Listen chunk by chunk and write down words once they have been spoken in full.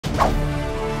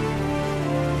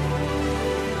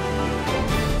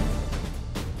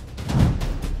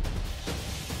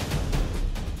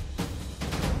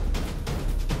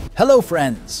Hello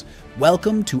friends!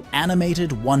 Welcome to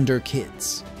Animated Wonder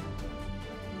Kids.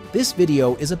 This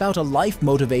video is about a life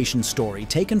motivation story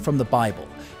taken from the Bible,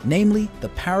 namely the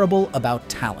parable about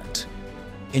talent.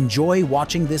 Enjoy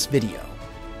watching this video.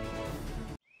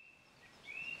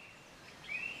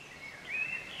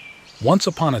 Once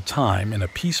upon a time, in a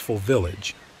peaceful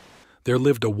village, there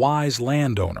lived a wise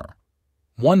landowner.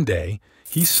 One day,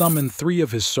 he summoned 3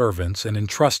 of his servants and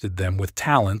entrusted them with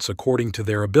talents according to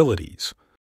their abilities.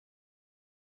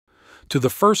 To the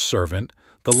first servant,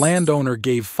 the landowner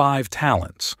gave 5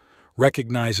 talents,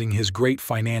 recognizing his great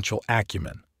financial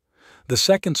acumen. The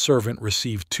second servant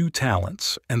received 2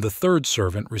 talents, and the third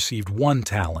servant received 1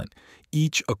 talent,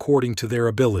 each according to their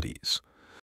abilities.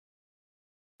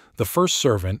 The first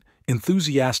servant,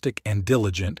 enthusiastic and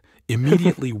diligent,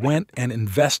 immediately went and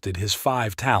invested his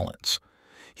 5 talents.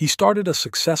 He started a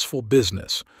successful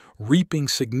business, reaping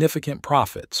significant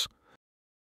profits.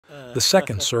 The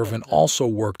second servant also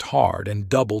worked hard and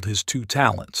doubled his 2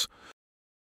 talents.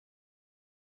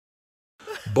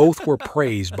 Both were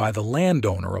praised by the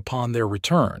landowner upon their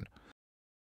return.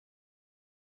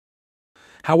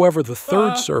 However, the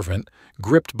third servant,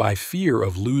 gripped by fear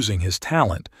of losing his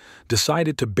talent,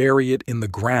 decided to bury it in the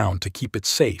ground to keep it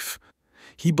safe.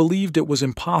 He believed it was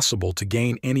impossible to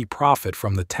gain any profit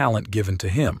from the talent given to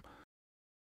him.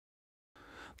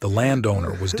 The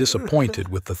landowner was disappointed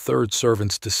with the third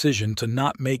servant's decision to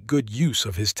not make good use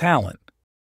of his talent.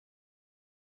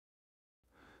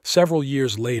 Several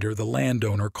years later, the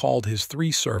landowner called his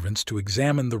 3 servants to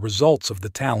examine the results of the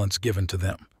talents given to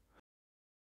them.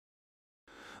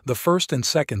 The first and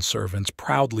second servants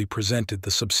proudly presented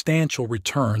the substantial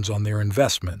returns on their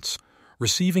investments,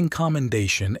 receiving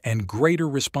commendation and greater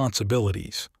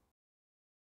responsibilities.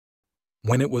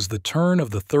 When it was the turn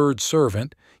of the third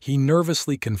servant, he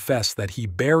nervously confessed that he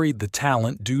buried the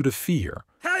talent due to fear.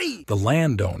 Hey! The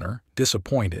landowner,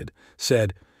 disappointed,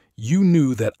 said, "You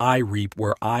knew that I reap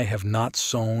where I have not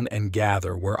sown and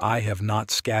gather where I have not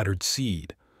scattered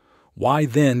seed. Why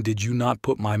then did you not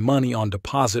put my money on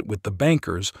deposit with the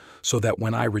bankers so that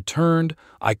when I returned,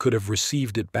 I could have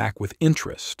received it back with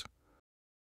interest?"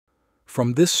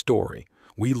 From this story,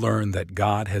 we learn that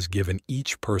God has given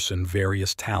each person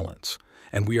various talents,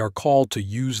 and we are called to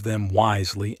use them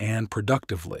wisely and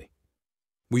productively.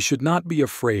 We should not be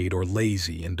afraid or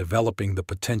lazy in developing the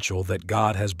potential that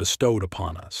God has bestowed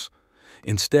upon us.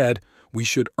 Instead, we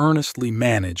should earnestly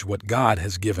manage what God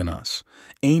has given us,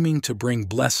 aiming to bring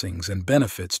blessings and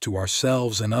benefits to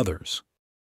ourselves and others.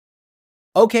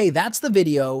 Okay, that's the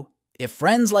video. If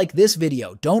friends like this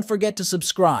video, don't forget to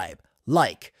subscribe,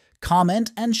 like,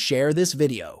 comment, and share this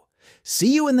video.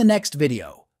 See you in the next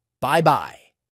video. Bye-bye.